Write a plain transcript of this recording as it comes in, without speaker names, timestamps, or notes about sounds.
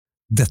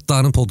Dette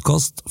en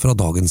podcast fra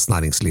Dagens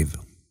Næringsliv.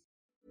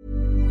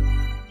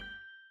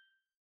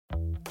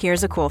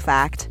 Here's a cool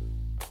fact.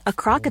 A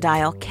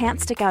crocodile can't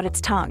stick out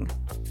its tongue.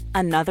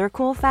 Another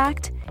cool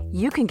fact,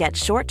 you can get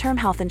short-term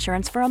health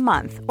insurance for a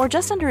month or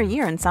just under a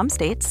year in some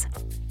states.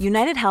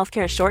 United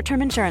Healthcare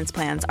short-term insurance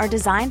plans are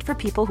designed for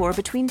people who are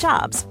between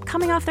jobs,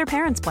 coming off their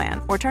parents'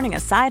 plan, or turning a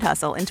side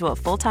hustle into a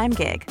full-time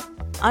gig.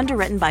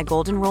 Underwritten by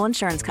Golden Rule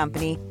Insurance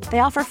Company, they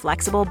offer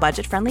flexible,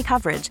 budget-friendly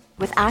coverage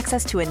with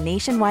access to a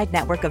nationwide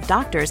network of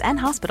doctors and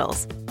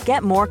hospitals.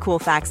 Get more cool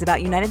facts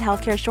about United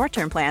Healthcare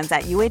short-term plans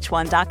at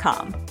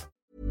uh1.com.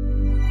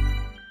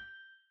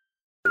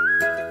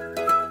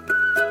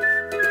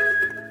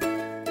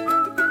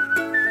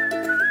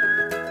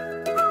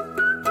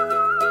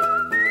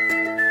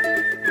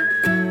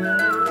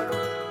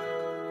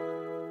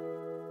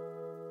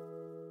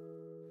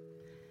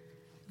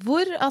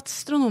 Hvor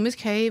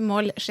astronomisk høy må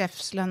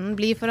sjefslønnen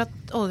bli for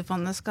at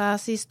oljefondet skal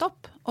si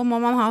stopp? Og må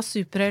man ha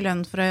superhøy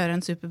lønn for å gjøre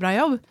en superbra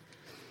jobb?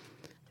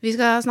 Vi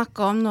skal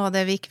snakke om noe av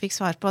det vi ikke fikk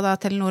svar på da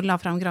Telenor la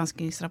frem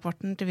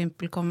granskingsrapporten til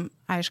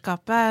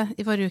VimpelCom-eierskapet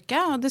i forrige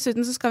uke. Og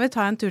dessuten så skal vi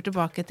ta en tur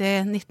tilbake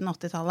til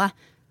 1980-tallet.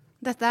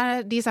 Dette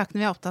de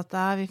sakene vi opptatt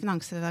av i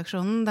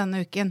Finansredaksjonen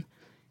denne uken.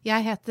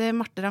 Jeg heter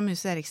Marte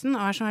Ramuse Eriksen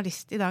og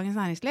journalist i Dagens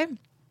Næringsliv.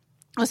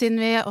 Og siden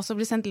vi også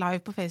blir sendt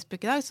live på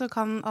Facebook i dag, så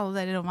kan alle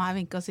dere i rommet her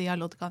vinke og si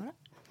hallo til kamera.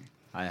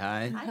 Hei,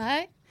 hei.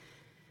 Hei.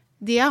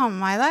 De jeg har med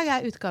meg i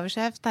dag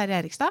utgavesjef Terje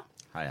Erikstad.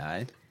 Hei,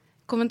 hei.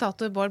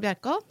 Kommentator Bård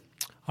Bjerkholt.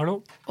 Hallo.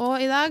 Og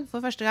i dag,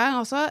 for første gang,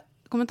 også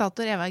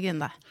kommentator Eva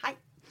Grinde. Hei.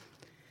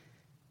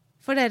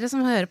 For dere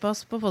som hører på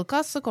oss på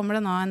podcast, så kommer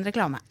det nå en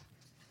reklame.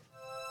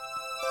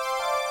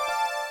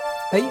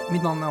 Hei,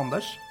 mitt navn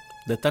Anders.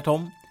 Dette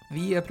Tom.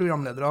 Vi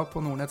programledere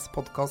på Nordnets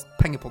podcast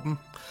Pengepodden.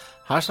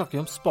 Her snakker vi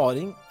om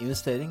sparing,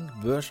 investering,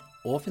 børs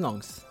og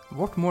finans.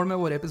 Vårt mål med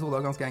våre episoder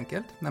er ganske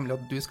enkelt, nemlig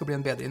at du skal bli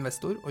en bedre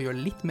investor og gjøre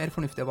litt mer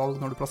fornuftige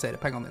valg når du plasserer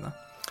pengene dine.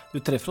 Du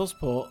treffer oss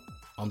på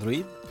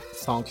Android,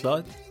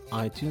 SoundCloud,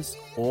 iTunes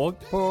og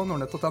på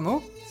nordnet.no,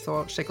 så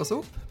sjekk oss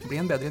opp,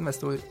 bli en bedre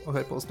investor og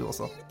hør på oss du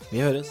også.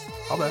 Vi høres.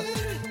 Ha det.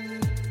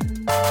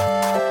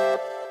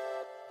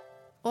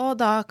 Og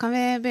da kan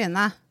vi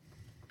begynne.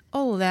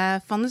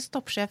 Oljefondets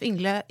toppsjef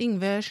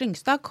Yngve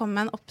Slyngstad kom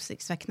med en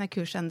oppsiktsvekkende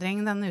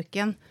kursendring denne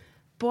uken.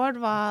 Bård,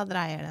 hva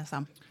dreier det seg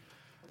om?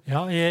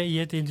 Ja, i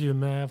et intervju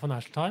med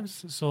Financial Times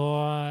så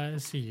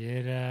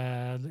sier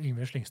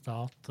Yngve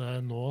Slyngstad at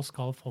nå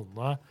skal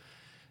fondet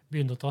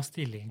begynne å ta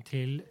stilling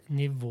til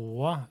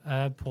nivået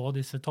på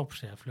disse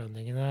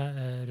toppsjeflønningene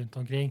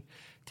rundt omkring.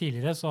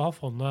 Tidligere så har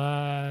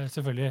fondet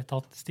selvfølgelig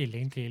tatt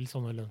stilling til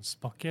sånne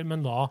lønnspakker,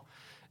 men da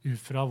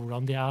ut fra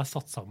hvordan de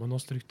satt sammen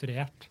og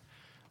strukturert.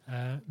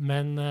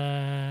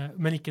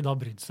 Men ikke da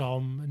brydd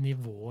seg om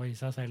nivået i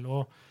seg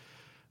selv.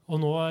 Og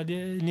nå,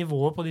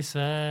 nivået på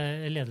disse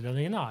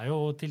lederlønningene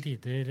jo til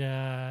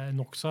tider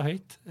nok så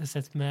høyt,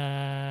 sett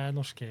med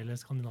norske eller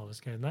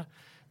skandinaviske øyne.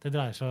 Det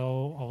dreier seg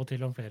jo av og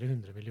til om flere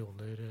 100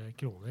 millioner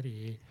kroner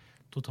i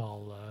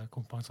total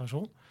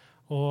kompensasjon.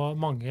 Og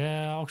mange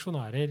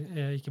aksjonærer,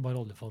 ikke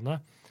bare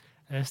oljefondet,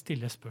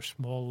 stiller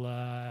spørsmål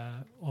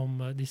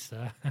om disse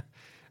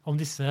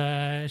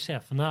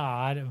sjefene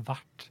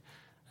verdt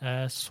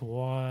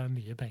så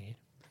mye penger.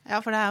 Ja,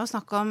 for det jo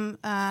snakk om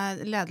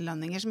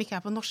lederlønninger som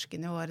ikke på norske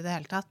nivåer i det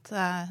hele tatt.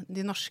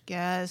 De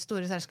norske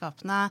store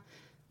selskapene,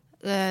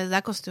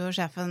 der koster jo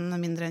sjefen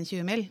mindre enn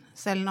 20 mil,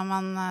 selv når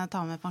man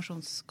tar med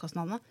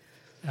pensjonskostnadene.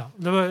 Ja,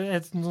 det var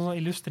noe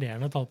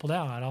illustrerende tall på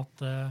det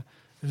at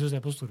hvis du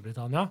ser på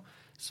Storbritannia,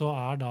 så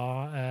da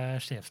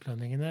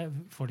sjefslønningene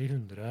for de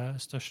 100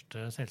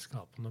 største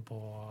selskapene på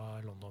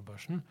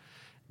London-børsen,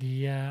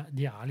 de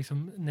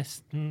liksom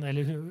nesten,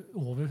 eller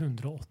over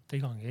 180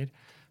 ganger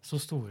så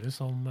store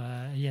som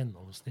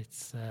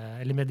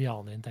eller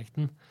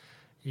medianinntekten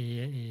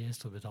i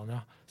Storbritannia.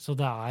 Så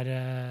det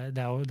er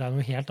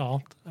noe helt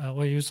annet.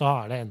 Og i USA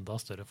det enda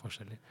større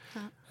forskjeller.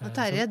 Ja. Og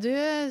Terje, du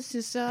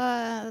synes jo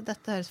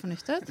dette høres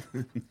fornuftig ut?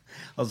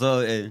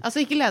 Altså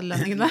ikke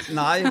lederlønningene?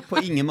 Nei,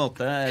 på ingen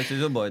måte. Jeg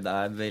synes jo Bård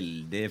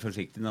veldig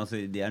forsiktig.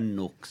 Altså, de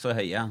nok så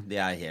høye. De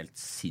helt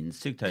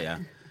sinnssykt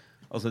høye.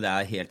 Altså det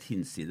helt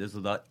hinsides,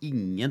 og det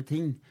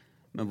ingenting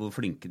med hvor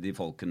flinke de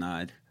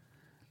folkene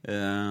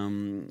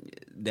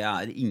Det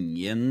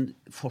ingen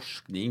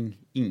forskning,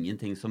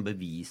 ingenting som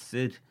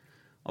beviser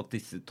at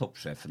disse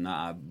toppsjefene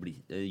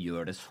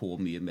gjør det så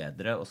mye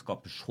bedre og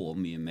skaper så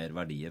mye mer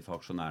verdier for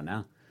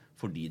aksjonærene,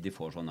 fordi de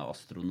får sånne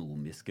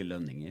astronomiske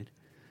lønninger.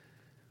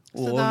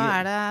 Så da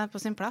det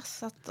på sin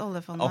plass at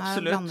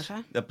oljefondet blander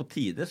seg? Absolutt. Det på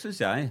tide, synes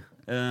jeg.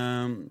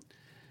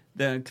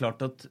 Det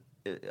klart at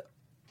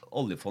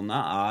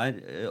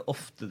oljefondet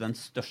ofte den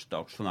største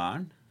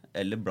aksjonæren,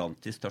 eller blant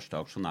de største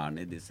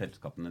aksjonærene i de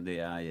selskapene de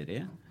eier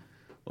i.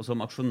 Og som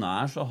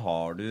aksjonær så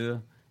har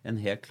du en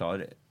helt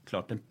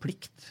klart en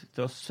plikt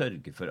til å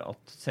sørge for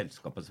at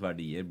selskapets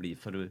verdier blir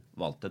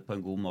forvaltet på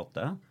en god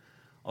måte.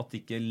 At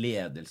ikke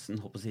ledelsen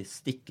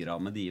stikker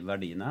av med de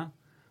verdiene,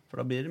 for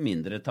da blir det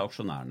mindre til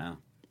aksjonærene.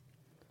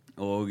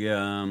 Og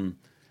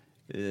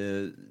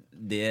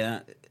det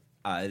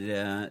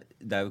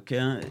det jo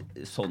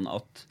ikke sånn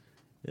at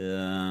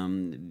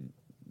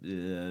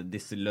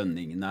disse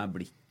lønningene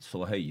blitt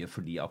så høye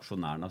fordi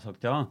aksjonærene har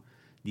sagt ja.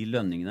 De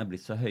lønningene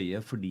blitt så høye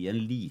fordi en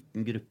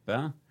liten gruppe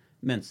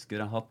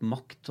mennesker har hatt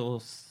makt til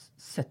å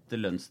sette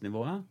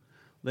lønnsnivået.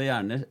 Det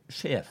gjerne,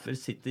 sjefer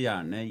sitter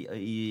gjerne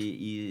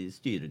i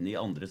styrene i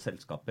andre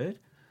selskaper,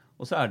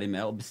 og så de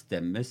med å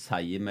bestemme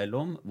seg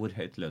imellom hvor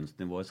høyt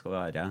lønnsnivået skal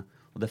være.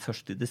 Og det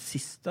først i det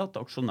siste at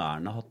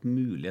aksjonærene har hatt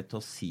mulighet til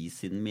å si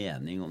sin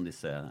mening om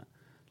disse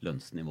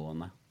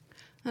lønnsnivåene.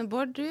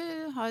 Bård, du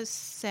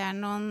ser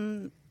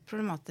noen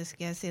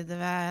problematiske sider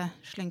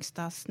ved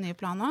Slyngstads nye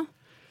plan nå?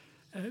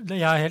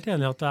 Jeg helt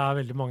enig i at det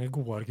veldig mange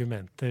gode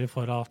argumenter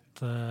for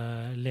at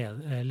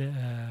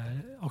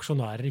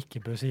aksjonærer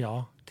ikke bør si ja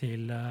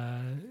til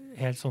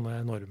helt sånne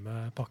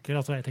enorme pakker.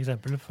 Altså et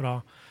eksempel fra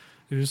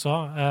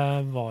USA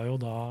var jo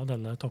da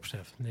denne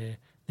toppsjefen i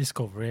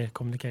Discovery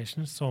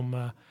Communications som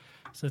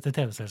dette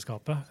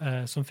TV-selskapet,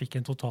 som fikk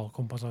en total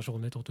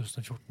kompensasjon i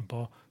 2014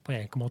 på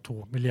 1,2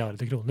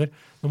 milliarder kroner.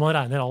 Når man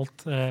regner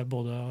alt,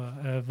 både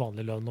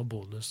vanlig lønn og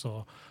bonus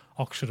og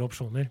aksjer og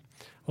opsjoner,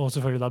 og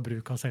selvfølgelig da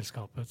bruk av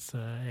selskapets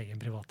egen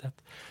privathet.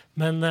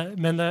 Men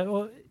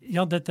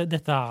ja,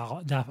 dette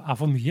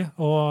for mye,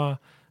 og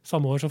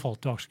samme år så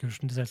falt jo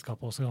aksjekursen til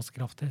selskapet også ganske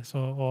kraftig,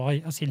 og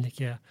har siden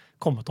ikke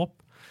kommet opp.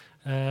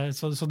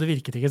 Så det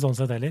virket ikke sånn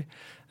sett heller.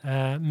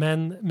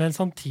 Men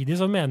samtidig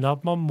så mener jeg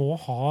at man må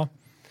ha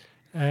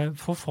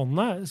for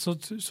fondet,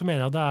 så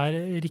mener jeg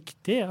det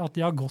riktig at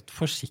de har gått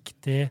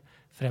forsiktig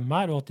frem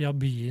her, og at de har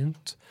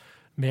begynt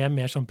med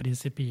mer sånn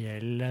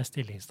prinsipiell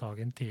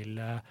stillingstagen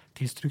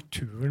til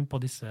strukturen på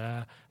disse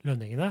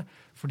lønningene.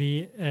 Fordi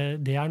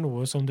det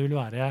noe som det vil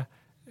være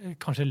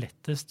kanskje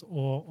lettest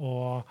å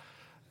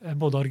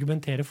både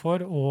argumentere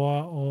for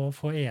og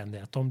få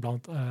enighet om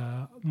blant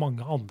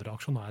mange andre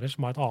aksjonærer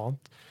som har et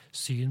annet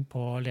syn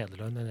på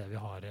lederlønn enn det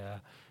vi har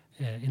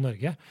i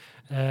Norge.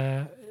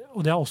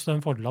 Og det også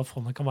en fordel at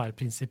fondet kan være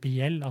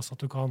prinsipiell, altså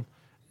at du kan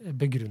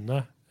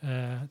begrunne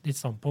ditt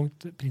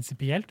standpunkt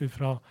prinsipielt ut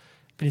fra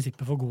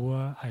prinsippet for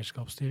god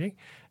eierskapsstyring.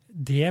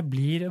 Det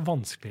blir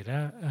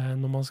vanskeligere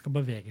når man skal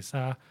bevege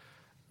seg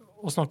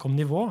og snakke om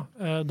nivå.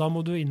 Da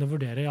må du inn og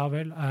vurdere, ja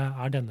vel,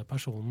 denne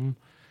personen,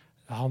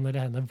 han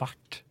eller henne,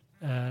 verdt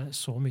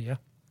så mye?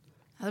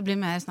 Ja, det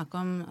blir mer snakk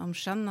om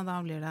skjønn, og da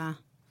blir det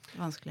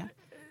vanskeligere.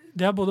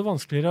 Det både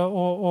vanskeligere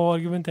å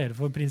argumentere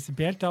for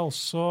prinsipielt. Det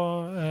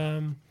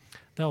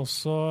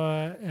også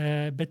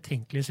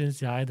betenkelig,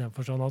 synes jeg, i den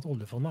forstand at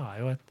oljefondet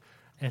jo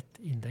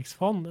et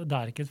indeksfond.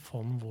 Det ikke et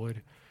fond hvor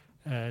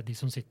de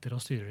som sitter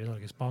og styrer i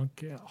Norges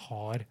Bank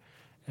har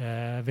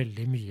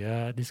veldig mye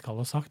de skal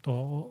ha sagt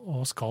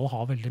og skal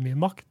ha veldig mye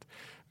makt.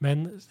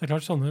 Men det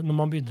klart sånne, når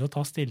man begynner å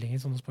ta stilling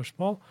i sånne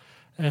spørsmål,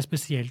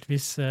 spesielt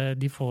hvis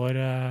de får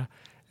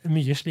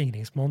mye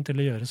slingringsmonn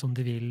til å gjøre som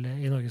de vil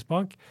i Norges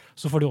Bank,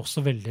 så får de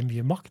også veldig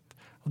mye makt.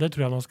 Og det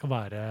tror jeg man skal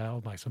være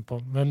oppmerksom på.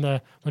 Men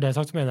når det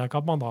sagt, så mener jeg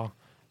ikke at man da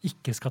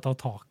ikke skal ta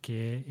tak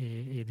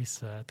i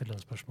disse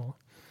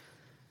lønnsspørsmålene.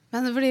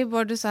 Men fordi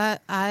Bård, du sa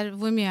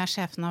hvor mye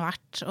sjefen har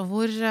vært, og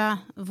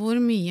hvor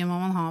mye må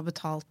man ha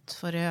betalt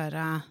for å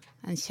gjøre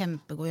en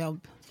kjempegod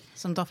jobb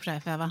som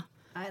toppsjef, Eva?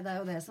 Nei, det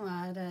jo det som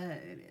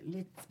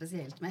litt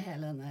spesielt med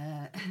hele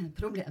denne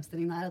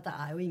problemstillingen at det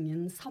jo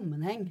ingen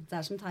sammenheng.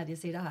 Det som Terje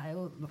sier, det har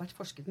jo vært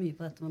forsket mye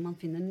på dette, men man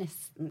finner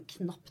nesten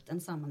knapt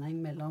en sammenheng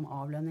mellom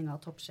avlønning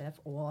av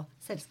toppsjef og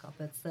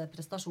selskapets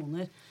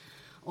prestasjoner.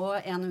 Og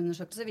en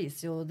undersøkelse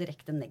viser jo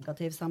direkte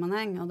negativ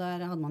sammenheng, og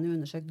der hadde man jo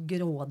undersøkt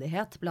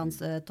grådighet blant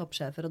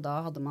toppsjefer, og da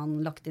hadde man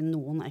lagt inn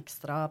noen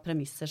ekstra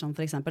premisser, som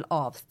for eksempel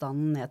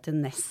avstanden ned til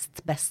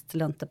nest best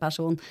lønte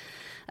person.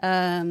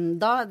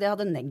 Det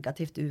hadde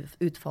negativt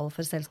utfall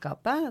for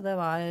selskapet. Det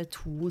var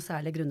 2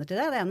 særlige grunner til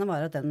det. Det ene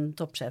var at den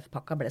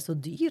toppsjefpakka ble så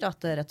dyr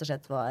at det rett og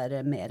slett var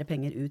mer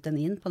penger ut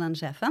enn inn på den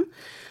sjefen.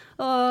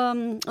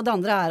 Og det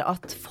andre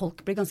at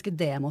folk blir ganske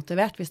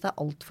demotivert hvis det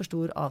alt for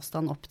stor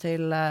avstand opp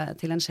til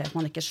en sjef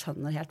man ikke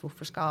skjønner helt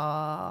hvorfor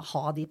skal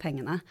ha de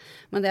pengene.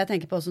 Men det jeg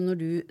tenker på også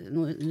når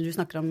du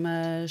snakker om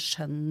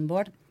skjønn,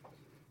 Bård,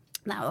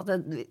 at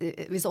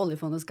hvis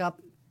oljefondet skal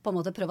på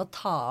en måte prøve å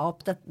ta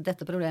opp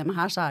dette problemet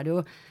her, så det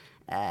jo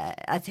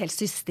et helt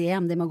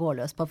system de må gå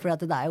løs på, for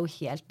det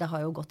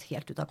har jo gått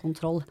helt ut av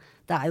kontroll.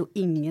 Det jo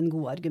ingen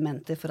gode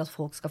argumenter for at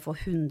folk skal få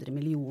 $100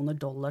 millioner,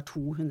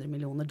 $200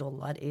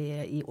 millioner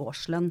i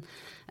årslønn.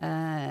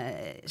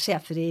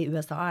 Sjefer i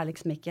USA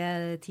liksom ikke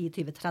 10,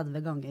 20,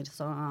 30 ganger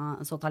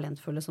så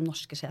talentfulle som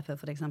norske sjefer,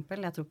 for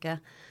eksempel. Jeg tror ikke,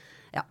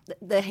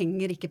 det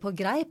henger ikke på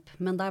greip,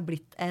 men det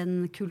blitt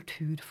en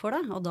kultur for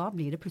det, og da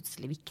blir det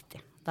plutselig viktig.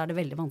 Da det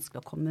veldig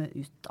vanskelig å komme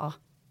ut av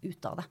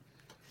det.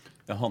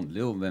 Det handler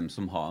jo om hvem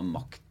som har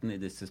makten i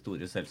disse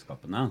store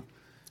selskapene.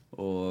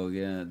 Og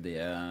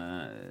det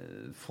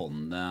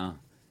fondet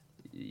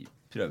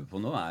prøver på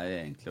nå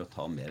egentlig å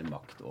ta mer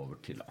makt over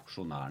til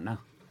aksjonærene.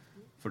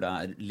 For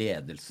det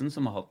ledelsen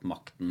som har hatt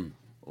makten,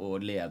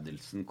 og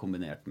ledelsen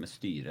kombinert med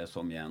styret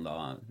som igjen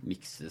da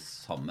mikses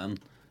sammen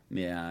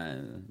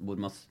med hvor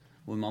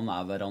man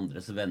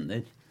hverandres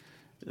venner.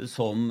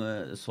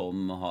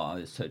 som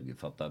har sørget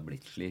for at det har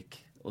blitt slik.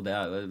 Og det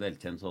jo et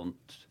velkjent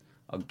sånt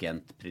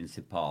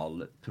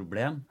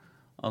agent-prinsipal-problem,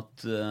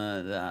 at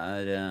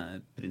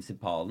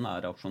prinsipalen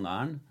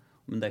aksjonæren,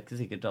 men det ikke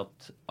sikkert at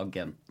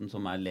agenten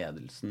som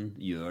ledelsen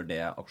gjør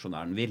det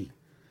aksjonæren vil.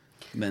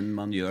 Men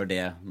man gjør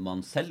det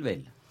man selv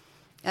vil.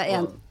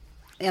 Ja,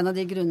 en av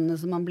de grunnene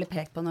som man blir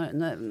pekt på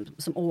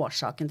som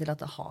årsaken til at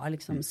det har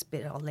liksom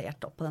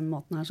spiralert opp på den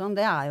måten her, sånn,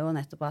 det jo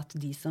nettopp at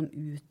de som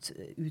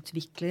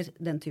utvikler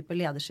den type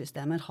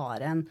ledersystemer har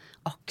en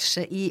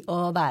aksje i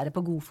å være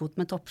på god fot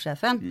med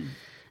toppsjefen.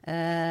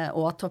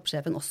 Og at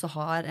toppsjefen også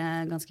har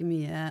ganske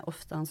mye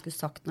ofte han skulle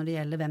sagt når det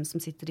gjelder hvem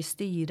som sitter i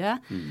styret.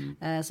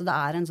 Så det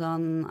en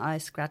sånn I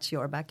scratch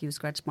your back, you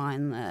scratch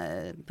mine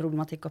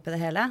problematikk oppi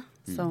det hele,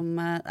 som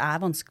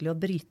vanskelig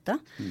å bryte.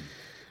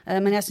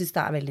 Men jeg synes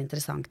det veldig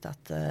interessant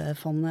at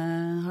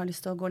fondet har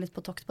lyst til å gå litt på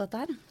tokt på dette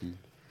her.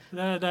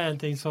 Det en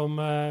ting som,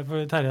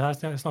 for Terje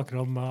her snakker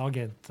om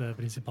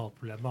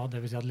agentprinsipalproblemet, det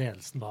vil si at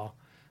ledelsen da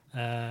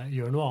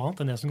gjør noe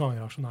annet enn det som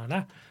ganger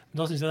aksjonærene. Men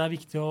da synes jeg det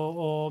viktig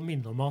å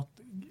minne om at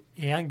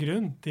en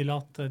grunn til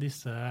at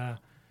disse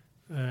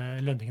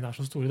lønningene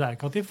så store, det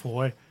ikke at de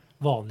får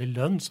vanlig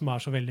lønn som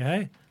så veldig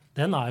høy.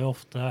 Den jo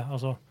ofte,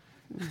 altså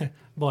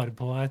bare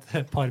på et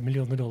par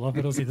millioner dollar,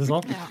 for å si det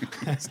sånn. Ja,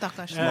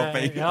 stakkars.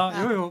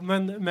 Jo,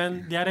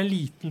 men det en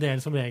liten del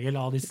som regel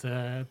av disse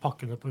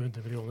pakkene på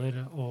 100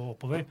 millioner og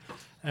oppover.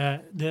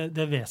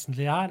 Det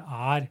vesentlige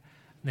her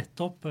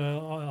nettopp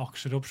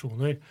aksjer og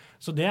opsjoner.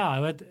 Så det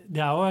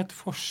jo et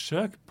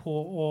forsøk på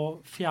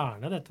å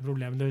fjerne dette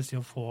problemet, det vil si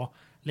å få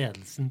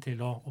ledelsen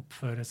til å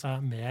oppføre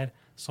seg mer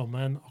som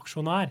en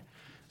aksjonær.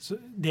 Så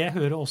det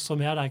hører også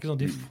med, det ikke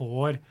sånn at de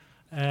får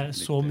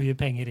så mye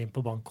penger inn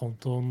på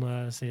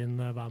bankkontoen sin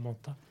hver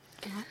måned.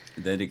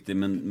 Det riktig,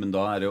 men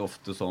da det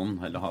ofte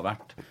sånn, eller har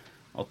vært,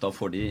 at da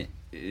får de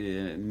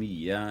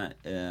mye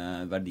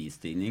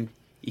verdistigning,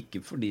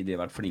 ikke fordi de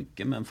har vært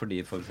flinke, men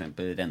fordi for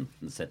eksempel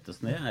renten settes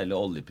ned, eller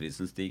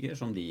oljeprisen stiger,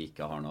 som de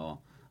ikke har noe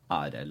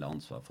ære eller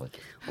ansvar for.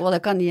 Og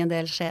det kan gi en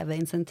del skjeve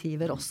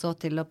insentiver også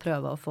til å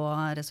prøve å få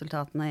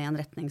resultatene i en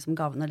retning som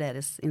gavner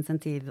deres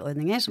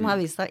insentivordninger, som har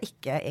vist seg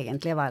ikke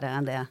egentlig være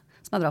det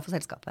som bra for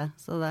selskapet.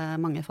 Så det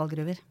mange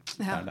fallgruver.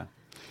 Ja.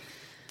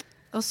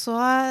 Og så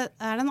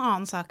det en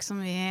annen sak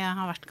som vi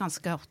har vært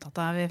ganske opptatt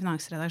av i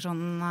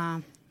Finansredaksjonen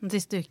den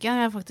siste uken.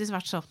 Jeg har faktisk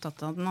vært så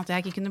opptatt av den at jeg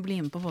ikke kunne bli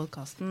med på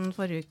podcasten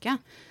forrige uke.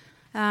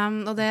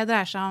 Og det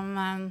dreier seg om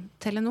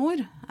Telenor.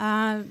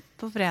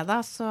 På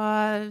fredag så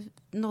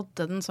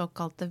nådde den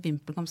såkalte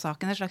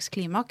VimpelCom-saken et slags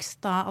klimaks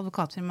da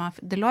advokatfirmaet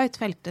Deloitte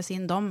felte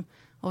sin dom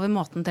over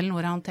måten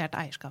Telenor har håndtert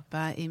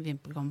eierskapet i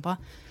VimpelCom på.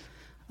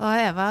 Og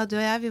Eva, du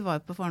og jeg, vi var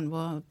jo på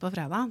Fornebu på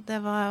fredag.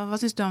 Hva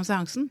synes du om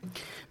seansen?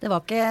 Det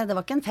var ikke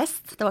en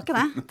fest, det var ikke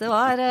det. Det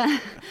var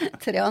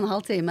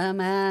 3,5 timer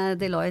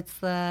med Deloittes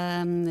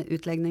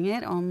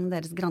utlegninger om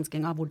deres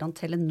gransking av hvordan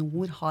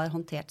Telenor har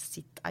håndtert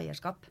sitt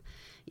eierskap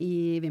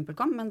i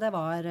VimpelCom, men det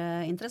var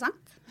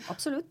interessant,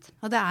 absolutt.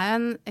 Og det jo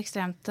en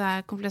ekstremt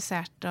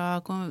komplisert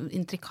og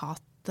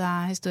intrikat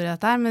historie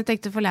dette her, men jeg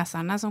tenkte for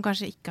leserne som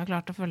kanskje ikke har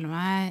klart å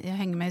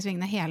henge med i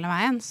svingene hele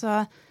veien,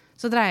 så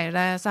dreier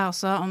det seg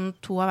også om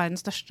 2 av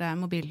verdens største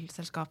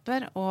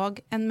mobilselskaper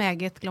og en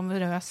meget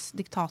glamorøs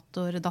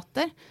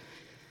diktatordatter.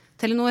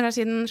 Telenor har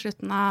siden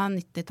slutten av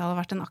 90-tallet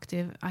vært en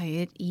aktiv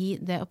eier i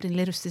det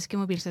opprinnelige russiske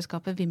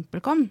mobilselskapet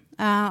VimpelCom,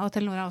 og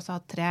Telenor har også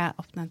hatt 3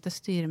 oppnevnte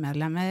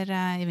styremedlemmer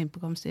i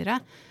VimpelCom-styret.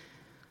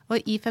 Og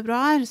i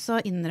februar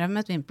så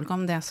innrømmet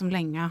VimpelCom det som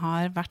lenge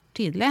har vært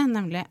tydelig,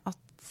 nemlig at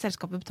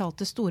selskapet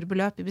betalte store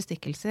beløp i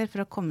bestikkelser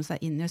for å komme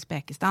seg inn i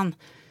Uzbekistan.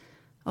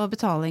 Og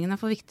betalingene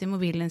for viktige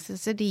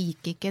mobilinstanser de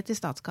gikk ikke til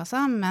statskassa,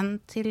 men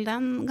til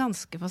den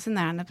ganske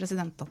fascinerende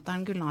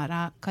presidentdatteren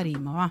Gulnara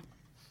Karimova.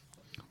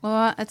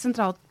 Og et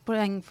sentralt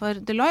poeng for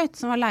Deloitte,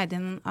 som var leid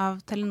inn av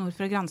Telenor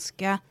for å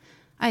granske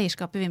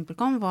eierskapet i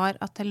VimpelCom, var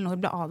at Telenor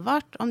ble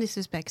advart om disse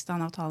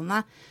Uzbekistan-avtalene,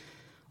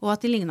 og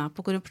at de lignet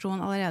på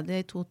korrupsjon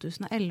allerede i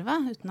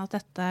 2011, uten at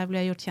dette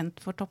ble gjort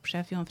kjent for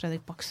toppsjef Jon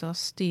Fredrik Baksås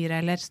styre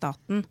eller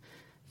staten,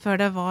 før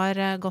det var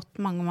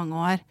gått mange, mange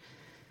år.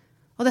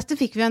 Og dette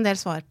fikk vi en del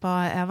svar på,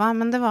 Eva,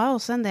 men det var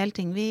også en del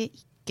ting vi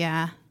ikke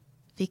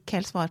fikk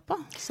helt svar på,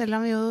 selv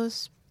om vi jo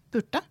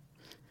spurte.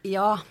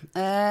 Ja,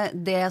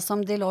 det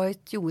som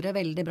Deloitte gjorde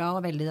veldig bra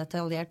og veldig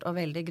detaljert og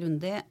veldig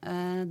grundig,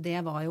 det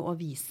var jo å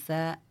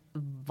vise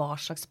hva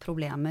slags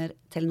problemer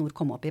Telenor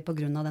kom opp i på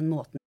grunn av den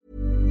måten.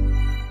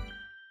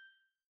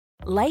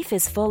 Life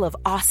is full of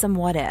awesome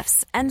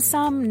what-ifs, and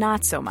some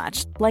not so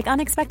much, like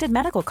unexpected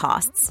medical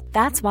costs.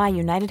 That's why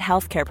United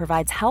Healthcare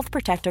provides Health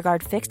Protector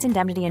Guard fixed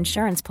indemnity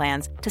insurance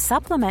plans to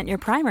supplement your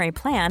primary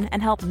plan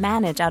and help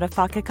manage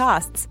out-of-pocket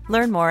costs.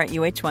 Learn more at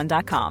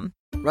uh1.com.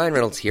 Ryan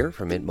Reynolds here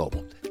from Mint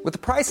Mobile. With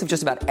the price of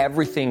just about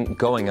everything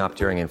going up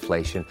during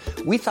inflation,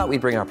 we thought we'd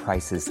bring our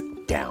prices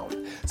down.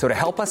 So to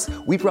help us,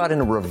 we brought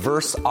in a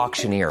reverse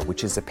auctioneer,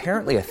 which is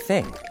apparently a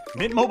thing.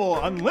 Mint Mobile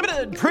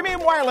Unlimited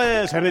Premium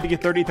Wireless. How to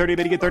get 30, 30,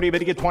 how to get 30, how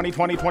to get 20,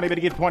 20, 20, how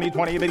to get 20,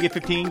 20, how to get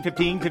 15,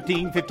 15,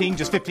 15, 15,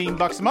 just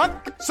 $15 a month?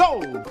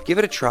 Sold! Give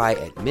it a try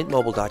at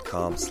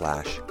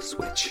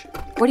mintmobile.com/switch.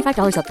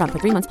 $45 up front for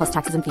 3 months plus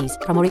taxes and fees.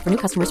 Promo rate for new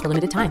customers for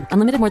limited time.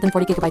 Unlimited more than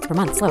 40 gigabytes per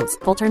month. Slows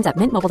full terms at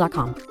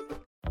mintmobile.com.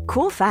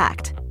 Cool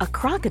fact, a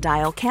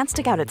crocodile can't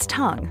stick out its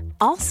tongue.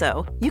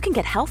 Also, you can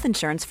get health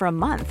insurance for a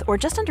month or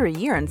just under a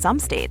year in some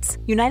states.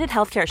 United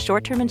Healthcare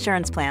short-term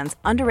insurance plans,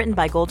 underwritten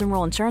by Golden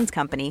Rule Insurance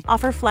Company,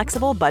 offer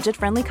flexible,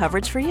 budget-friendly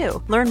coverage for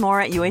you. Learn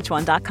more at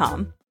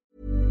uh1.com.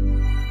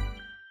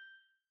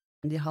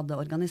 De hadde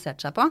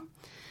organisert seg på.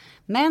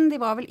 Men de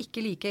var vel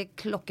ikke like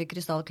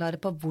klokkekrystallklare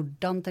på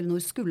hvordan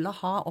Telenor skulle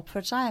ha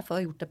oppført seg for å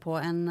ha gjort det på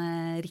en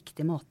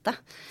riktig måte.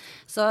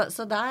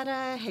 Så der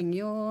henger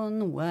jo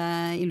noe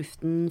i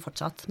luften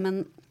fortsatt.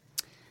 Men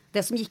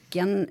det som gikk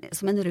igjen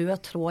som en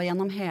rød tråd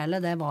gjennom hele,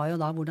 det var jo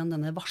da hvordan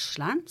denne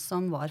varsleren,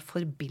 som var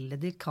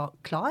forbilledlig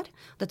klar.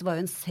 Dette var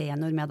jo en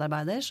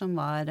seniormedarbeider som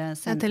var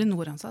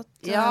Telenor-ansatt,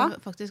 ja,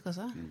 faktisk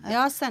også.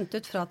 Ja, sendt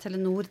ut fra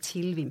Telenor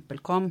til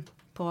VimpelCom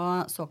på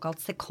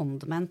såkalt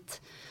secondment.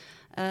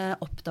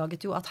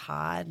 Oppdaget jo at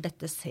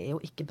dette ser jo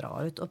ikke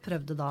bra ut, og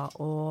prøvde da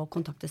å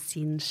kontakte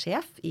sin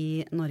sjef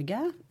i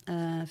Norge,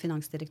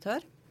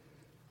 finansdirektør,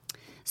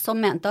 som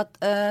mente at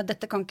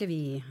dette kan ikke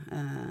vi,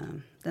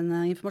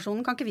 denne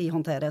informasjonen kan ikke vi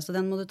håndtere, så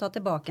den må du ta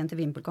tilbake igjen til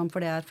VimpelCom, for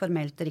det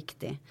formelt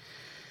riktig.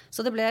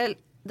 Så det ble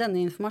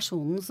denne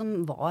informasjonen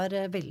som var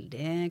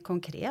veldig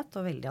konkret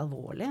og veldig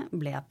alvorlig,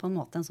 ble på en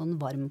måte en sånn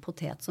varm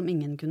potet som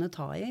ingen kunne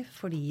ta i,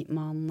 fordi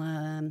man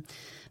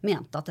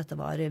mente at dette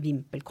var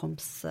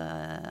VimpelComs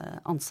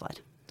ansvar.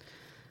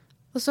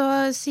 Og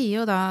så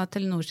sier jo da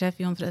Telenor-sjef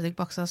Jon Fredrik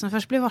Baksaas, som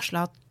først blir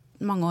varslet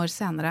mange år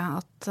senere,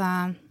 at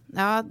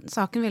ja,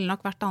 saken ville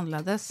nok vært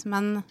annerledes,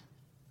 men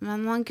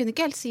han kunne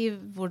ikke helt si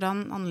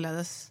hvordan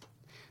annerledes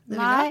det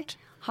ville vært.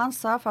 Han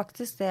sa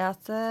faktisk det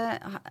at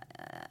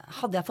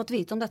hadde jeg fått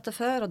vite om dette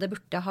før, og det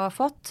burde jeg ha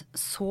fått,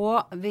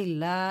 så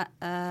ville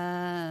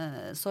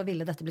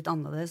dette blitt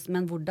annerledes.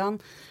 Men hvordan,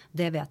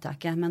 det vet jeg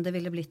ikke. Men det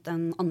ville blitt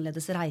en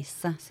annerledes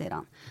reise, sier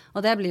han.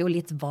 Og det blir jo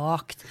litt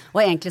vagt. Og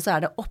egentlig så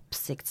er det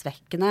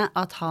oppsiktsvekkende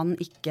at han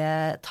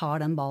ikke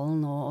tar den ballen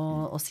nå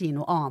og sier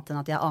noe annet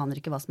enn at jeg aner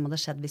ikke hva som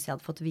hadde skjedd hvis jeg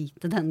hadde fått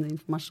vite denne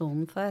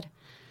informasjonen før.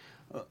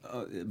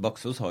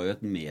 Baksaas har jo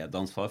et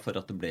medansvar for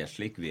at det ble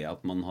slik ved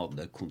at man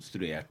hadde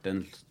konstruert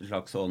en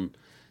slags sånn,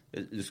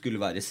 det skulle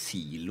være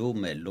silo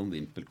mellom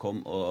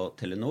VimpelCom og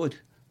Telenor.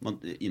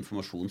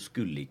 Informasjon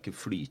skulle ikke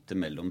flyte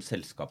mellom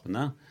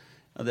selskapene.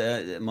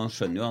 Ja, man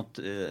skjønner jo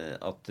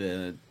at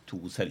to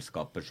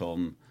selskaper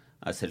som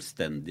er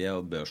selvstendige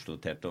og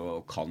børsnoterte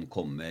og kan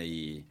komme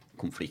i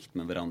konflikt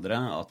med hverandre,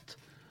 at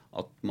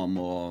man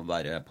må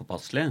være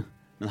påpasselig.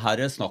 Men her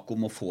er det snakk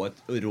om å få et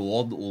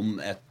råd om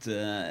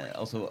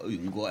altså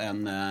unngå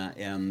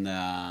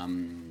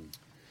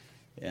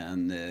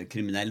en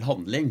kriminell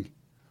handling.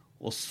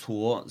 Og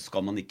så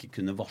skal man ikke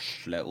kunne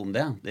varsle om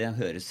det. Det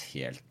høres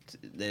helt...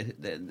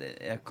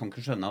 jeg kan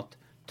ikke skjønne at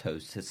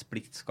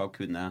taushetsplikt skal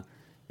kunne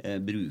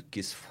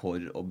brukes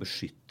for å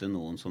beskytte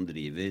noen som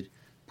driver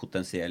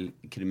potensiell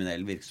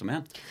kriminell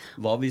virksomhet.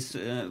 Hva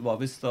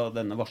hvis da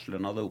denne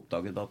varsleren hadde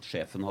oppdaget at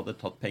sjefen hadde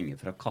tatt penger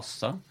fra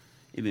kassa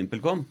i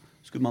VimpelCom?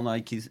 Skulle man da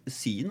ikke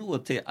si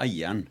noe til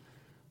eieren?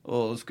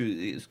 Og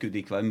skulle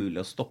det ikke være mulig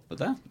å stoppe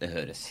det? Det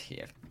høres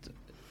helt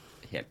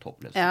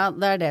håpløst. Ja,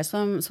 det er det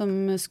som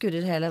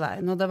skurrer hele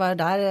veien. Og det var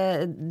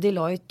der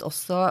Deloitte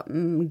også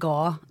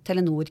ga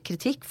Telenor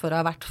kritikk for å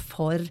ha vært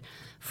for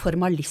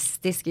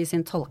formalistisk i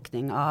sin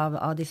tolkning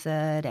av disse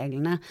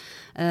reglene.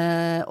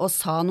 Og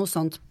sa noe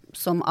sånt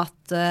som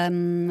at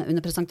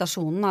under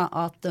presentasjonen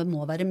at det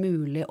må være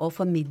mulig å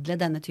formidle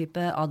denne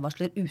type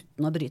advarsler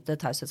uten å bryte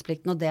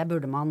taushetsplikten, og det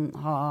burde man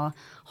ha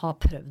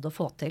prøvd å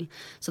få til.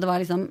 Så det var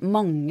liksom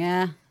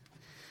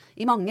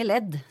i mange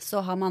ledd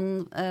så har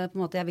man på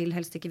en måte, jeg vil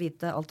helst ikke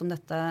vite alt om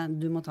dette,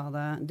 du må ta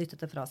det,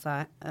 dytte det fra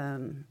seg.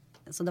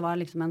 Så det var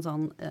liksom en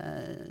sånn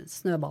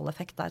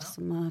snøballeffekt der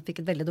som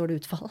fikk et veldig dårlig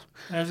utfall.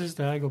 Jeg synes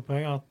det er et godt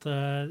poeng at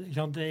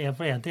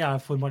for en ting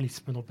er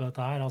formalismen oppi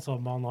dette her. Altså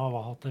man har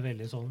hatt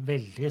veldig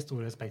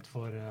stor respekt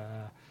for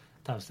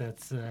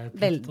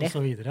taushetsplikt og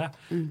så videre.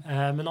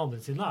 Men andre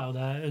siden er jo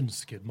det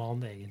ønsket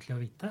man egentlig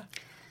å vite.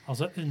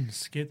 Altså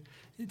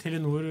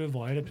Telenor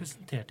var jo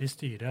representert i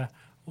styret,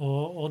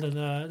 og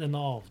denne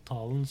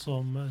avtalen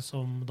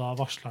som da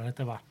varsleren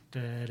etter hvert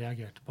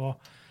reagerte på,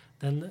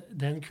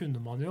 den kunne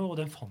man jo, og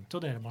den fant jo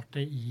dere, Marte,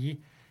 i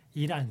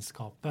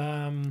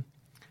regnskapet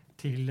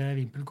til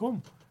VimpelCom,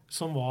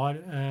 som var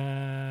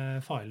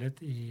filet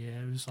i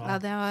USA. Ja,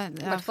 det var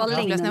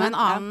en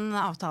annen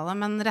avtale,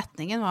 men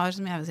retningen var,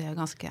 som jeg vil si,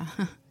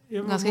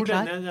 ganske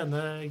klar.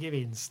 Denne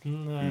gevinsten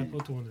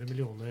på 200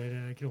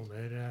 millioner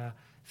kroner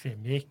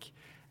fremgikk.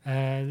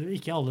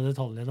 Ikke alle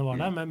detaljene var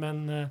der,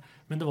 men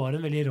det var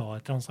en veldig rar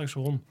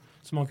transaksjon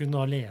som man kunne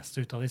da lese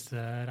ut av disse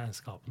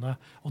regnskapene.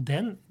 Og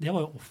det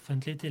var jo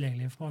offentlig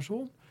tilgjengelig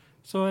informasjon.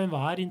 Så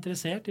enhver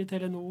interessert i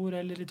Telenor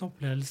eller i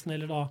toppledelsen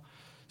eller da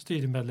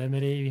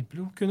styremedlemmer i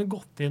VimpelCom kunne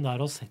gått inn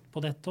der og sett på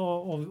dette,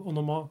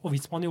 og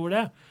hvis man gjorde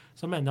det,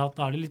 så mener jeg at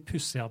da det litt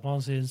pussig at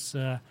man synes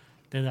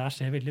det der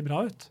ser veldig bra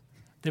ut.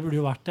 Det burde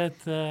jo vært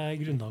et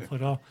grunnlag for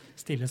å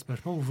stille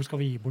spørsmål. Hvorfor skal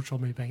vi gi bort så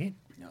mye penger?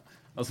 Ja.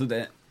 Altså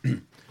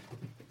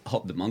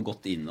hadde man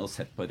gått inn og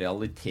sett på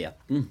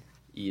realiteten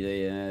i de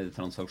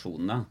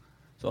transaksjonene,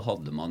 så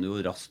hadde man jo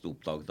raskt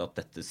oppdaget at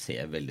dette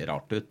ser veldig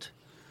rart ut.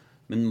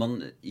 Men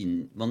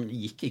man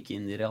gikk ikke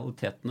inn i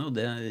realitetene, og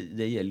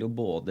det gjelder jo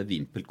både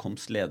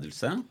VimpelComs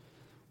ledelse,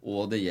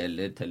 og det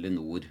gjelder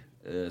Telenor,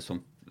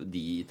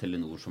 de i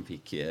Telenor som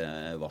fikk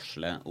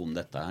varslet om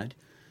dette her.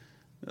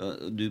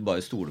 Du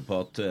bare stoler på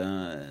at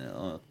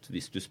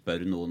hvis du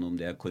spør noen om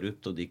det er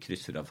korrupt, og de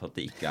krysser av for at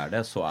det ikke er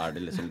det, så er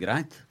det liksom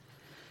greit.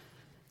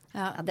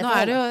 Ja, nå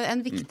er det jo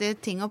en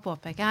viktig ting å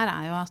påpeke her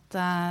er jo at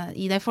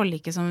i det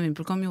forliket som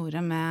VimpelCom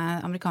gjorde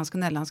med amerikanske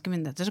og nederlandske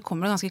myndigheter, så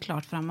kommer det ganske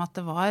klart frem at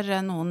det var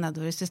noen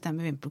nedover i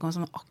systemet i VimpelCom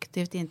som var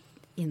aktivt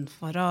inn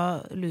for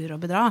å lure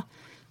og bedra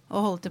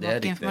og holde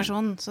tilbake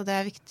informasjon, så det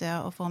er viktig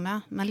å få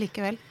med, men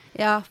likevel.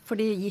 Ja,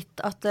 fordi gitt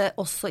at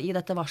også i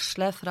dette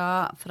varslet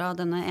fra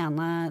denne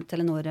ene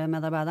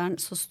Telenor-medarbeideren,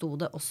 så sto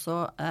det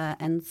også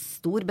en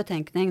stor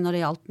betenkning når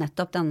det gjaldt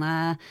nettopp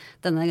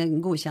denne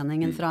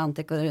godkjenningen fra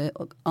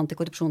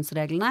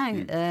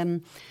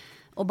antikorrupsjonsreglene,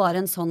 og bare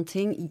en sånn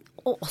ting,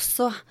 og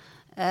også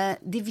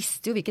de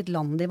visste jo hvilket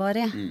land de var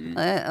i.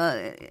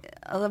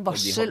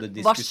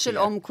 Varsel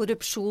om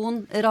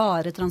korrupsjon,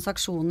 rare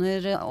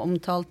transaksjoner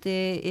omtalt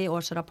i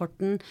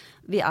årsrapporten.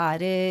 Vi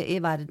er i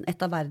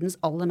et av verdens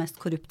aller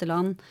mest korrupte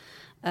land.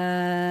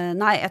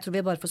 Nei, jeg tror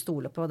vi bare får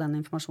stole på den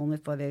informasjonen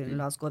vi får.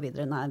 La oss gå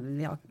videre. Nei,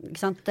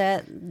 ikke sant?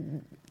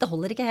 Det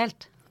holder ikke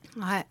helt.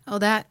 Nei,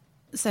 og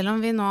selv om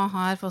vi nå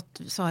har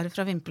fått svaret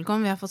fra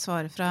VimpelCom, vi har fått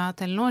svaret fra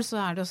Telenor, så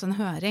er det også en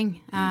høring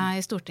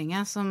i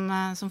Stortinget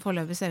som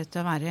foreløpig ser ut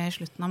til å være i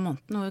slutten av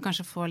måneden, hvor vi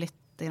kanskje får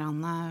litt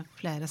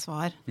flere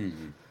svar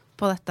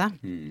på dette.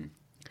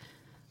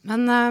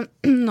 Men nå,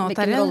 Terje...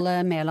 Hvilken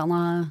rolle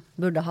Melana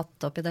burde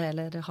hatt oppi det,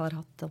 eller har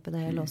hatt oppi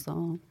det hele også.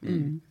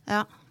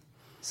 Ja,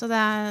 så det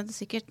er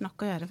sikkert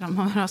nok å gjøre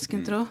fremover,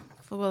 Asken tro,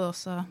 for både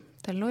oss og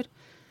Telenor.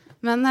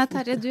 Men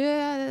Terje, du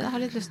har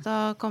litt lyst til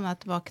å komme deg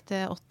tilbake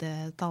til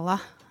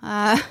 80-tallet.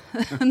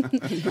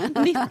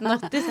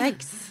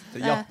 1986.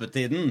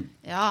 Jappetiden.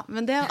 Ja,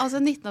 men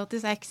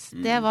 1986,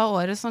 det var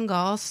året som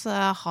ga oss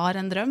Har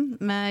en drøm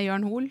med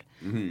Jørn Hoel,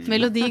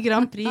 Melodi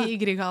Grand Prix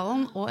i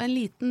Grieghallen, og en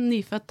liten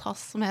nyfødt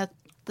tass som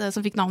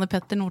fikk navnet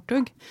Petter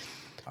Northug.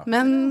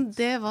 Men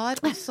det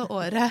var også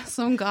året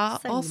som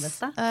ga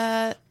oss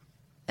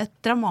et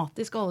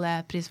dramatisk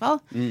oljeprisfall,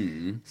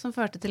 som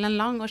førte til en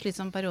lang og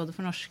slitsom periode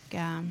for norsk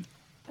økonomi.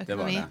 Det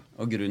var det.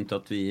 Og grunnen til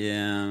at vi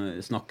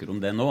snakker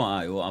om det nå,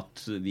 er jo at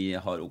vi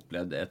har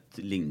opplevd et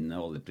lignende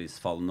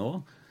oljeprisfall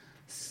nå.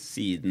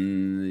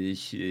 Siden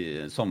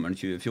sommeren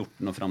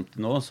 2014 og frem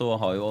til nå, så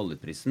har jo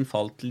oljeprisen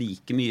falt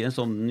like mye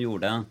som den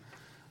gjorde,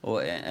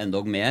 og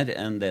endog mer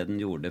enn det den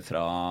gjorde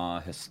fra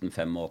høsten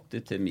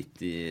 85 til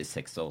midt i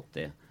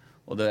 86.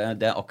 Og det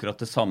er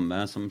akkurat det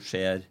samme som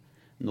skjer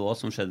nå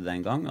som skjedde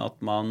den gang, at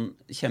man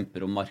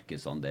kjemper om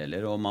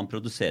markedsandeler, og man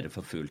produserer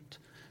for fullt.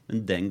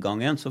 Men den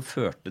gangen så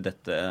førte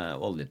dette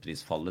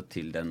oljeprisfallet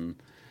til den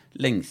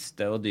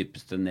lengste og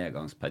dypeste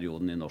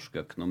nedgangsperioden i norsk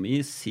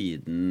økonomi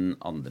siden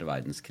andre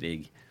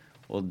verdenskrig.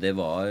 Og det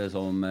var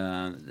som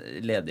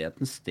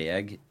ledigheten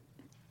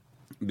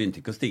begynte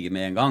ikke å stige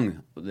med en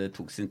gang, og det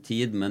tok sin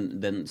tid, men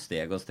den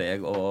steg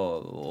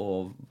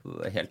og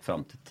helt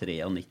frem til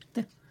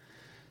 93.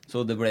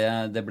 Så det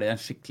ble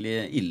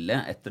skikkelig ille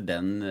etter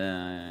den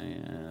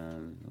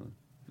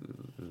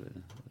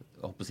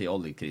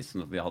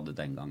oljekrisen vi hadde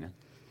den gangen.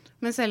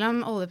 Men selv om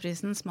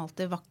oljeprisen smalt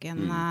i bakken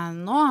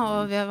nå,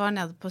 og vi var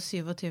nede på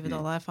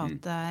 $27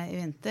 fatet i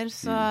vinter,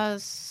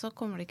 så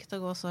kommer det ikke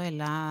til å gå så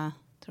ille,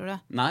 tror du?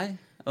 Nei,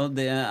 og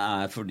det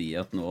er fordi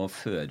at nå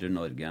fører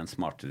Norge en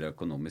smartere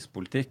økonomisk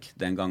politikk.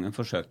 Den gangen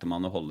forsøkte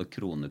man å holde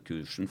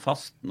kronekursen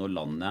fast når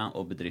landet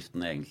og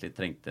bedriftene egentlig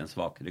trengte en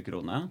svakere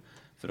krone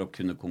for å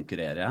kunne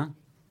konkurrere.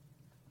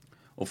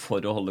 Og for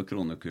å holde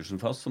kronekursen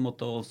fast, så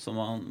måtte også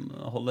man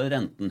holde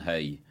renten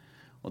høy.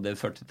 Og det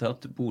førte til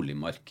at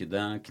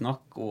boligmarkedet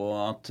knakk, og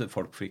at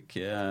folk fikk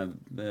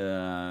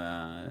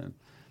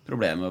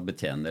problemer med å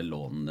betjene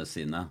lånene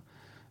sine.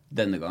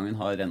 Denne gangen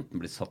har renten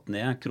blitt satt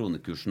ned.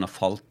 Kronekursen har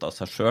falt av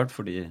seg selv,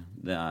 fordi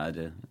det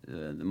er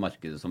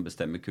markedet som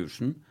bestemmer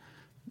kursen.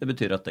 Det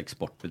betyr at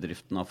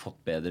eksportbedriftene har fått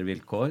bedre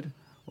vilkår,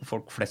 og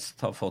folk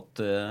flest har fått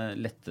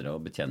lettere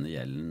å betjene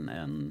gjelden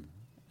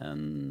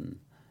enn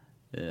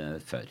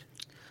før.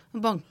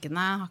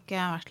 Bankene har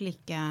ikke vært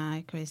like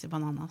crazy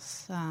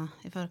bananas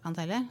i forkant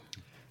heller?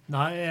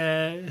 Nei,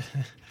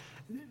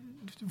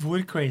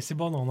 hvor crazy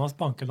bananas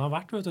bankene har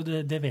vært, vet du,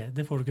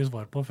 det får du ikke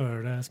svar på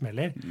før det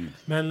smeller.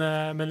 Men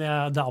det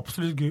er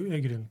absolutt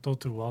grunn til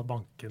å tro at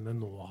bankene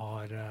nå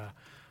har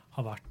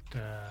vært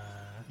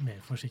mer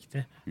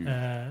forsiktige.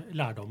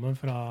 Lærdommen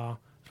fra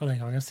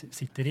den gangen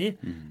sitter i,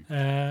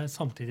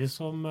 samtidig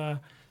som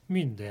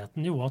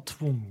myndigheten jo har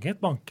tvunget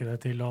bankene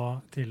til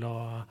å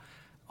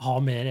ha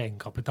mer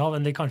egenkapital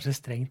enn de kanskje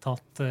strengt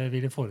tatt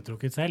ville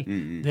foretrukket selv.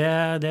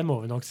 Det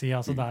må vi nok si.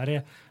 Altså, det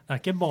er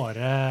ikke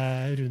bare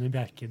Rune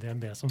Bjerke i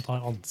DNB som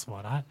tar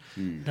ansvaret her.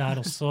 Det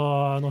er også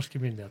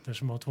norske myndigheter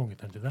som har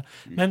tvunget dem til det.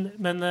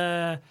 Men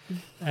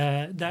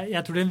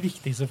jeg tror den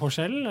viktigste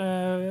forskjellen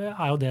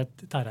er jo det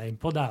Terje er inn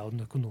på, det er jo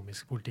den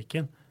økonomiske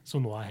politikken,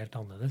 som nå er helt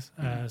annerledes.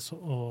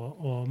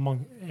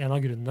 En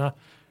av grunnene,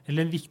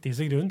 eller den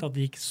viktigste grunnen til at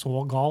det gikk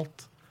så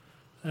galt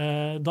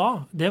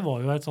det var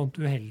jo et sånt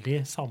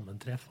uheldig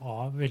sammentreff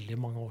av veldig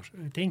mange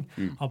ting.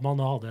 At man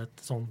hadde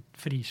et sånt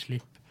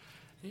frislipp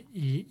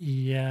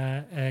i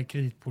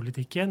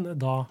kredittpolitikken,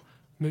 da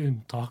med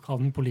unntak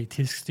av den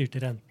politisk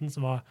styrte renten,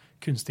 som var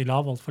kunstig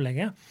lav alt for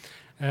lenge,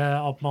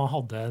 at man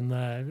hadde en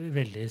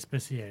veldig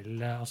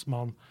spesiell,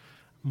 altså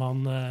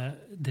man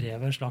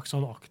drev en slags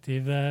sånn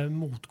aktiv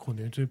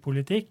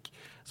motkonjunkturpolitikk,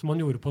 som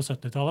man gjorde på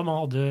 70-tallet. Man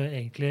hadde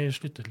egentlig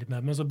sluttet litt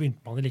med, men så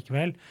begynte man det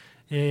likevel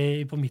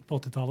på midt på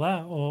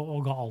 80-tallet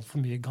og ga alt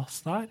for mye gass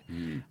der.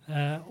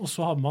 Og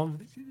så hadde man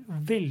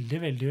veldig,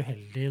 veldig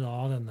uheldig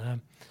da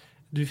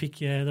du fikk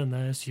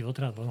denne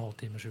 37,5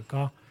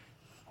 timersuka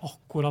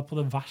akkurat på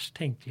det verst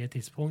tenkelige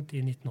tidspunkt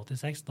i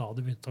 1986, da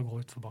det begynte å gå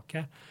ut for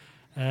bakke,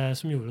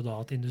 som gjorde da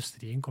at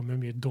industrien kom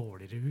mye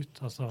dårligere ut.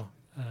 Altså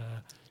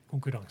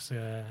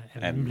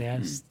konkurranseevnen ble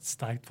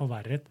sterkt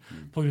forverret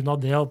på grunn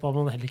av det, og på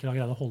at man heller ikke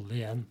greide å holde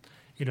igjen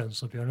i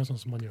lønnsoppgjørene sånn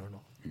som man gjør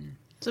nå.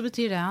 Så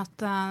betyr det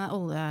at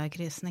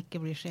oljekrisen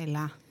ikke blir så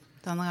ille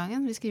denne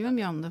gangen? Vi skriver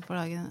mye om det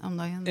om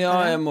dagen. Ja,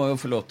 jeg må jo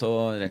få lov til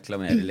å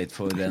reklamere litt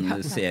for den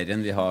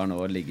serien vi har nå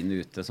liggende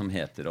ute som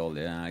heter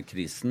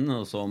Oljekrisen,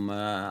 og som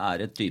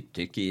er et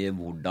dypdykk i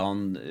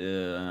hvordan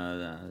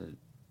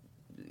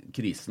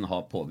krisen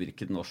har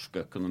påvirket norsk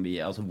økonomi,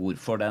 altså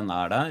hvorfor den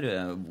er der,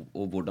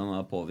 og hvordan den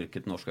har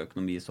påvirket norsk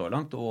økonomi så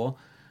langt, og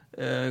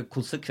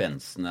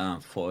konsekvensene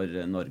for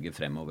Norge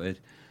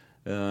fremover.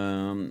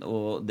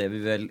 Og det vi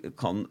vel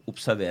kan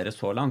observere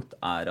så langt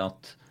er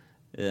at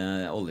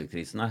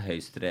oljekrisen er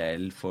høyst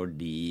reell for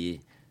de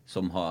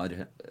som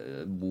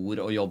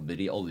bor og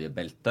jobber i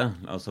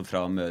oljebeltet, altså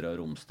fra Møre og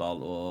Romsdal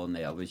og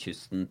nedover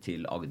kysten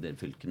til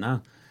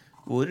Agderfylkene,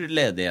 hvor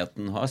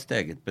ledigheten har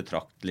steget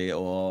betraktelig,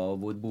 og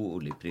hvor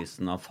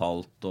boligprisen har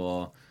falt,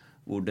 og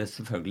hvor det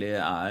selvfølgelig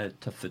er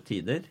tøffe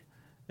tider.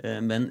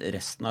 Men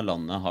resten av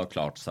landet har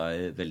klart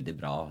seg veldig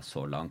bra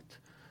så langt.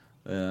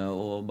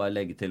 Og bare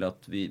legge til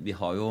at vi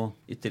har jo,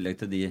 i tillegg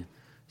til de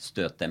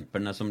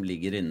støtdemperne som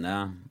ligger inne,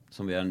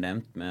 som vi har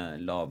nevnt,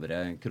 med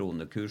lavere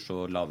kronekurs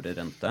og lavere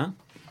rente,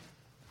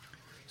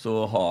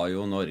 så har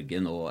jo Norge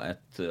nå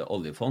et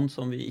oljefond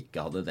som vi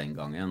ikke hadde den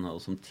gangen,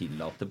 og som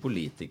tillater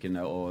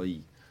politikerne å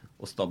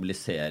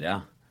stabilisere.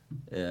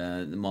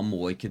 Man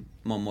må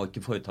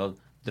ikke foreta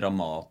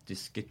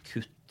dramatiske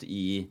kutt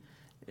i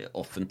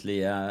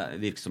offentlige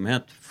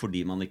virksomhet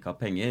fordi man ikke har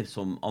penger,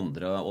 som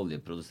andre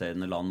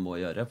oljeproduserende land må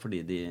gjøre, fordi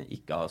de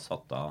ikke har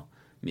satt av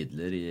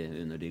midler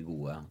under de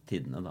gode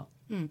tidene da.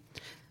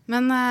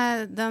 Men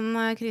den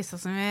krisa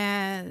som vi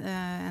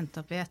endte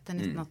opp i etter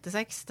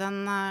 1986,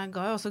 den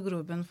ga jo også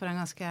grobunn for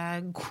en ganske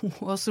god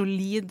og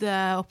solid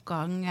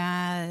oppgang.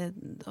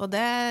 Og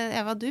det,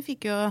 Eva, det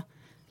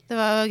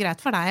var jo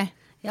greit for deg.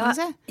 Ja,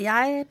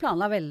 jeg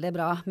planla veldig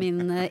bra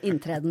min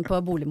inntreden på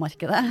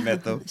boligmarkedet.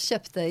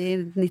 Kjøpte i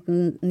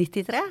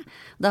 1993.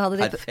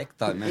 Perfekt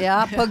timing.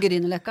 Ja, på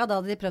Grünerløkka. Da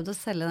hadde de prøvd å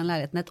selge den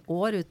leiligheten et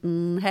år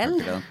uten hell.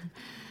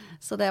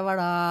 Så det var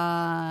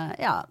da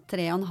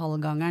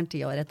 3,5-gangeren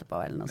 10 år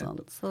etterpå eller noe sånt.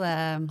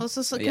 Og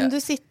så kunne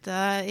du sitte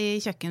i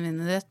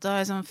kjøkkenvinduet ditt og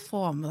liksom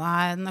få med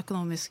deg den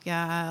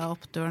økonomiske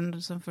oppturen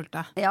som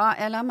fulgte. Ja,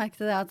 jeg la merke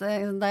til det at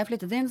da jeg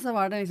flyttet inn så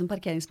var det liksom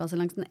parkeringsplasser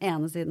langs den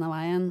ene siden av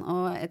veien,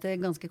 og etter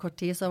ganske kort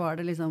tid så var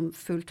det liksom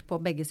fullt på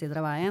begge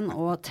sider av veien,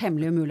 og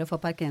temmelig umulig å få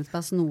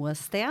parkeringsplass noe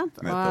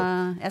sted.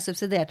 Og jeg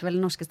subsidierte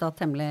vel den norske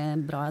stat temmelig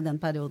bra i den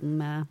perioden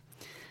med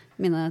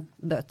mine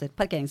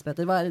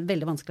parkeringsbøter. Det var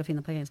veldig vanskelig å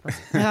finne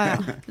parkeringsplass. Ja.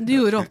 Du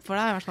gjorde opp for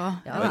deg i hvert fall.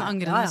 Det var en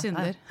angrende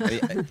synder.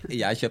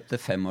 Jeg kjøpte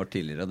 5 år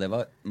tidligere, og det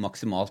var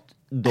maksimalt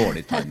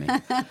dårlig timing.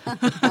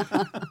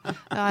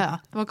 Ja.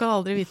 Man kan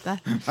aldri vite.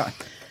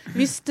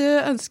 Hvis du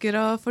ønsker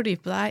å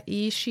fordype deg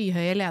i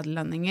skyhøye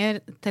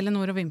lederlønninger,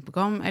 Telenor og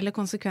VimpelCom, eller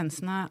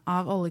konsekvensene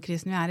av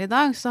oljekrisen vi er i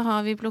dag, så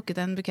har vi plukket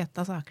en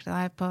bukett av saker til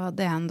deg på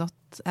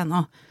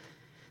dn.no.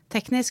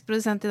 Teknisk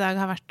produsent i dag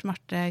har vært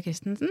Marte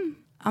Christensen.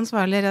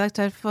 Ansvarlig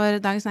redaktør for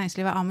Dagens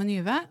Næringsliv er Amund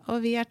Juve,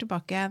 og vi er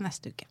tilbake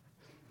neste uke.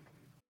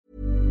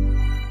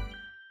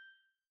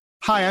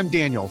 Hi, I'm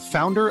Daniel,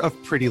 founder of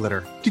Pretty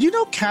Litter. Did you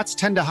know cats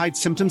tend to hide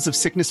symptoms of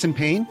sickness and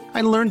pain?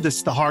 I learned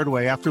this the hard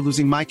way after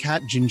losing my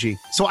cat, Gingy.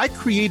 So I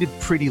created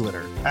Pretty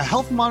Litter, a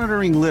health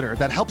monitoring litter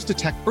that helps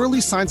detect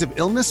early signs of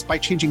illness by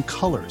changing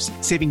colors,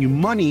 saving you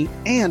money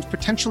and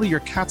potentially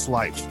your cat's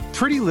life.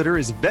 Pretty Litter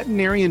is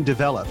veterinarian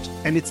developed,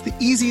 and it's the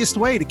easiest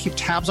way to keep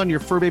tabs on your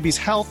fur baby's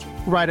health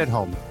right at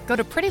home. Go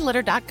to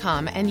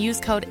prettylitter.com and use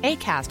code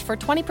ACAST for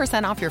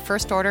 20% off your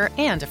first order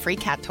and a free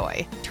cat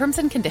toy. Terms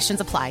and conditions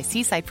apply.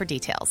 See site for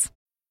details.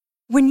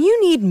 When you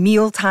need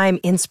mealtime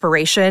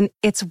inspiration,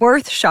 it's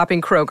worth shopping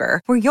Kroger,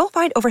 where you'll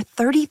find over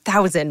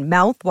 30,000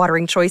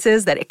 mouth-watering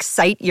choices that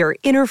excite your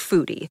inner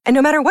foodie. And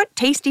no matter what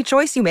tasty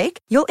choice you make,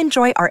 you'll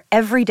enjoy our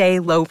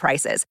everyday low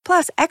prices,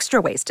 plus extra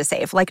ways to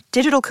save, like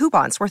digital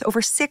coupons worth over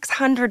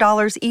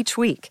 $600 each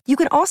week. You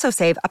can also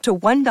save up to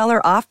 $1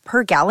 off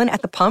per gallon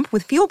at the pump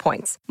with fuel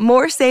points.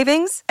 More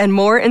savings and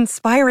more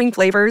inspiring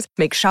flavors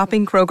make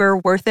shopping Kroger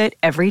worth it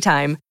every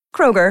time.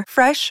 Kroger,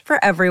 fresh for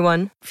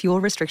everyone.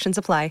 Fuel restrictions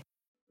apply.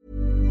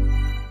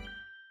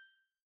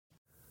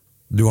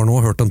 Du har nå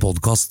hørt en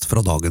podcast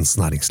fra Dagens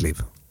Næringsliv.